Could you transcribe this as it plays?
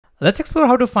Let's explore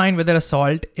how to find whether a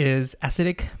salt is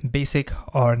acidic, basic,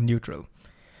 or neutral.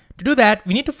 To do that,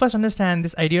 we need to first understand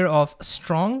this idea of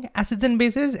strong acids and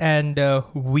bases and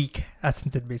weak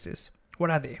acids and bases.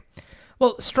 What are they?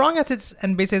 Well, strong acids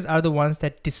and bases are the ones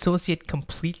that dissociate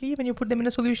completely when you put them in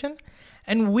a solution,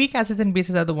 and weak acids and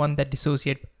bases are the ones that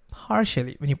dissociate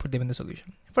partially when you put them in the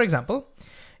solution. For example,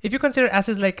 if you consider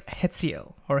acids like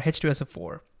HCl or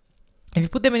H2SO4, if you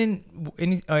put them in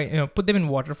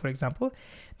water, for example,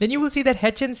 then you will see that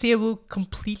H and Cl will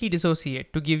completely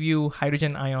dissociate to give you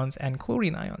hydrogen ions and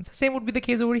chlorine ions. Same would be the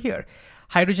case over here.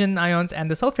 Hydrogen ions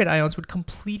and the sulfate ions would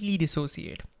completely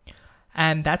dissociate.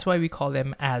 And that's why we call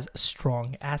them as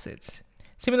strong acids.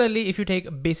 Similarly, if you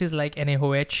take bases like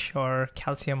NaOH or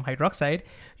calcium hydroxide,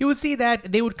 you will see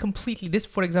that they would completely, this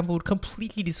for example, would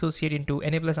completely dissociate into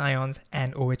Na plus ions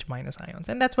and OH minus ions.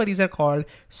 And that's why these are called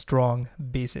strong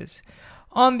bases.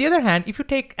 On the other hand, if you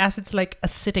take acids like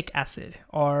acetic acid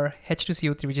or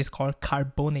H2CO3, which is called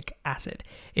carbonic acid,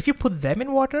 if you put them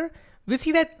in water, we'll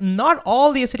see that not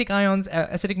all the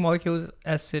acidic molecules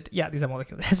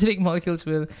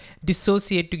will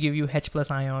dissociate to give you H plus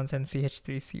ions and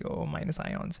CH3CO minus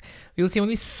ions. We'll see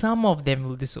only some of them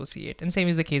will dissociate, and same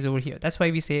is the case over here. That's why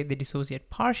we say they dissociate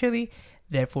partially,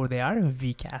 therefore they are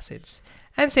weak acids.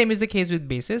 And same is the case with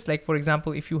bases. Like for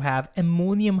example, if you have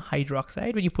ammonium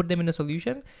hydroxide, when you put them in a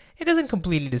solution, it doesn't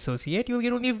completely dissociate. You'll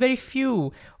get only very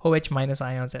few OH minus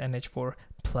ions and NH4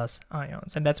 plus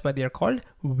ions. And that's why they are called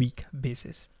weak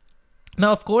bases.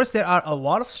 Now, of course, there are a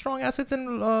lot of strong acids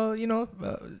and, a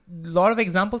lot of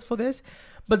examples for this.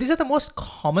 But these are the most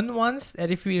common ones that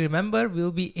if we remember,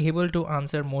 we'll be able to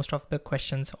answer most of the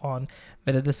questions on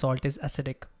whether the salt is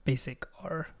acidic, basic,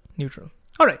 or neutral.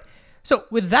 All right. So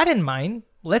with that in mind,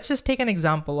 let's just take an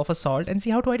example of a salt and see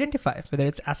how to identify whether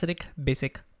it's acidic,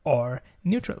 basic, or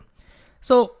neutral.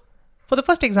 So for the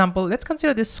first example, let's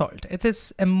consider this salt. It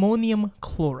says ammonium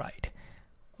chloride.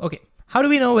 Okay, how do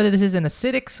we know whether this is an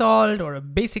acidic salt or a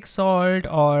basic salt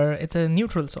or it's a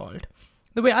neutral salt?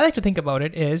 The way I like to think about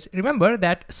it is, remember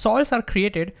that salts are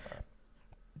created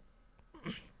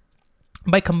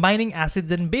by combining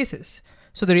acids and bases.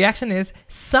 So the reaction is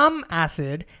some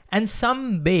acid and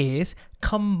some base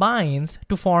combines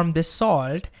to form this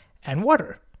salt and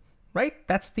water, right?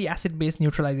 That's the acid-base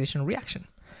neutralization reaction.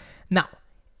 Now,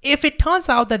 if it turns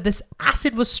out that this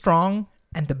acid was strong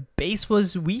and the base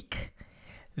was weak,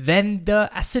 then the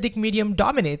acidic medium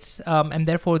dominates, and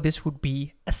therefore this would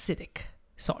be acidic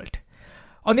salt.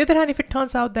 On the other hand, if it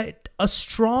turns out that a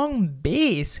strong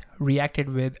base reacted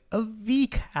with a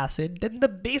weak acid, then the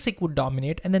basic would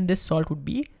dominate, and then this salt would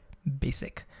be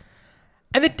basic.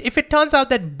 And if it turns out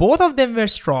that both of them were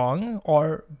strong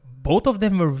or both of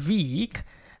them were weak,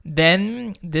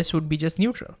 then this would be just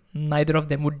neutral. Neither of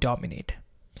them would dominate.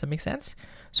 Does that make sense?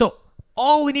 So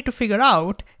all we need to figure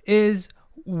out is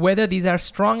whether these are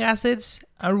strong acids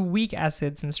or weak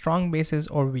acids and strong bases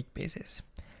or weak bases.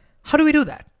 How do we do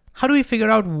that? How do we figure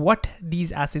out what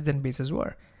these acids and bases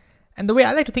were? And the way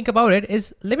I like to think about it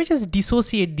is, let me just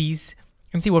dissociate these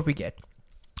and see what we get.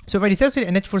 So if I dissociate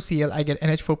NH4Cl, I get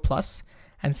NH4 plus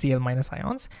and Cl minus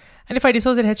ions. And if I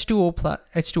dissociate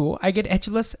H2O, I get H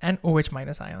plus and OH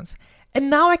minus ions. And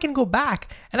now I can go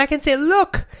back and I can say,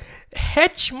 look,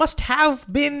 H must have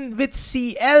been with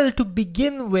Cl to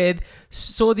begin with,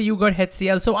 so that you got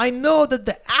HCl. So I know that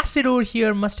the acid over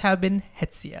here must have been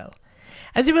HCl.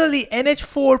 And similarly,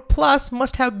 NH4 plus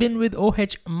must have been with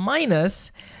OH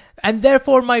minus, and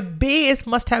therefore my base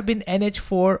must have been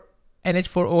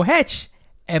NH4OH,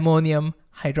 ammonium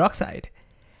hydroxide.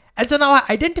 And so now I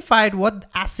identified what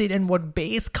acid and what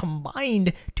base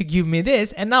combined to give me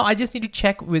this, and now I just need to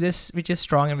check with this which is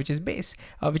strong and which is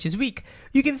weak.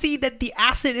 You can see that the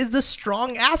acid is the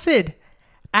strong acid,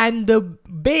 and the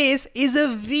base is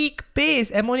a weak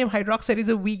base. Ammonium hydroxide is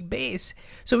a weak base.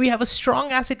 So we have a strong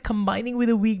acid combining with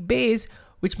a weak base,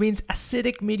 which means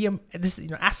acidic medium,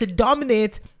 acid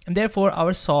dominates, and therefore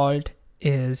our salt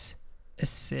is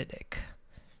acidic.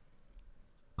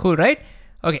 Cool, right?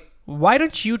 Okay, why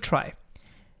don't you try?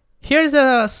 Here's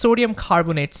a sodium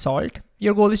carbonate salt.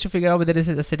 Your goal is to figure out whether this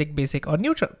is acidic, basic, or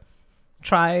neutral.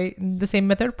 Try the same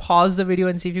method. Pause the video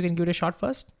and see if you can give it a shot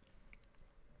first.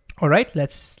 All right,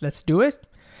 let's do it.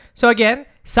 So again,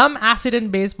 some acid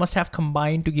and base must have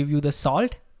combined to give you the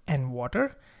salt and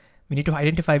water. We need to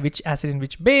identify which acid and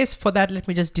which base. For that, let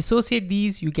me just dissociate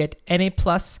these. You get Na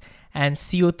plus and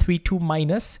CO32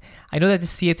 minus. I know that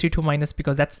this Ca32 minus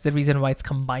because that's the reason why it's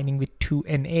combining with 2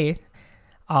 Na.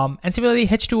 And similarly,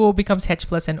 H2O becomes H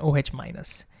plus and OH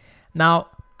minus. Now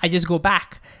I just go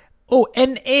back. Oh,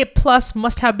 Na plus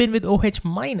must have been with OH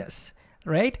minus,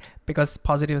 right? because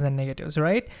positives and negatives,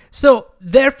 right? So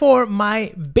therefore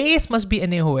my base must be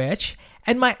NaOH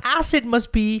and my acid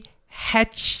must be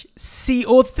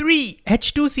HCO3,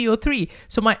 H2CO3.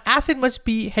 So my acid must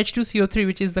be H2CO3,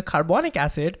 which is the carbonic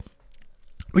acid,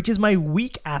 which is my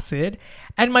weak acid,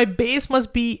 and my base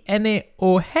must be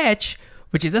NaOH,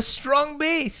 which is a strong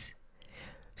base.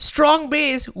 Strong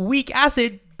base, weak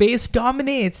acid, base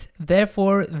dominates.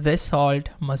 Therefore, this salt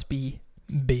must be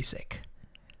basic.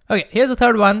 Okay, here's the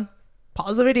third one.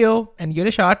 Pause the video and give it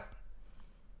a shot.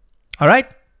 All right,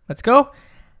 let's go.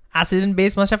 Acid and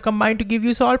base must have combined to give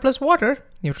you salt plus water.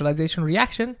 Neutralization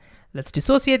reaction. Let's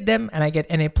dissociate them and I get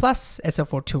Na plus,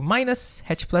 SO4 minus,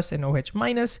 H plus and OH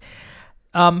minus.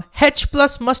 H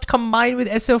plus must combine with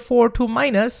SO4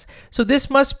 minus. So this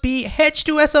must be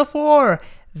H2SO4.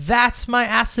 That's my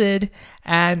acid,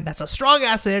 and that's a strong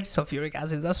acid. Sulfuric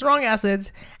acids are strong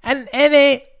acids. And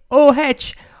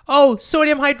NaOH, oh,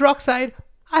 sodium hydroxide,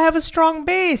 I have a strong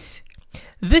base.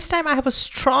 This time I have a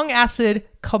strong acid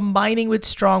combining with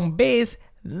strong base.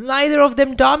 Neither of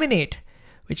them dominate,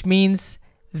 which means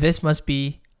this must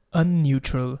be a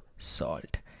neutral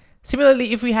salt.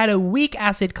 Similarly, if we had a weak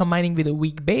acid combining with a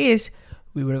weak base,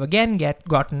 we would have again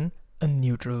gotten a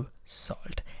neutral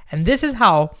salt. And this is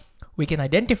how we can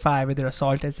identify whether a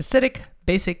salt is acidic,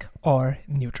 basic, or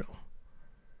neutral.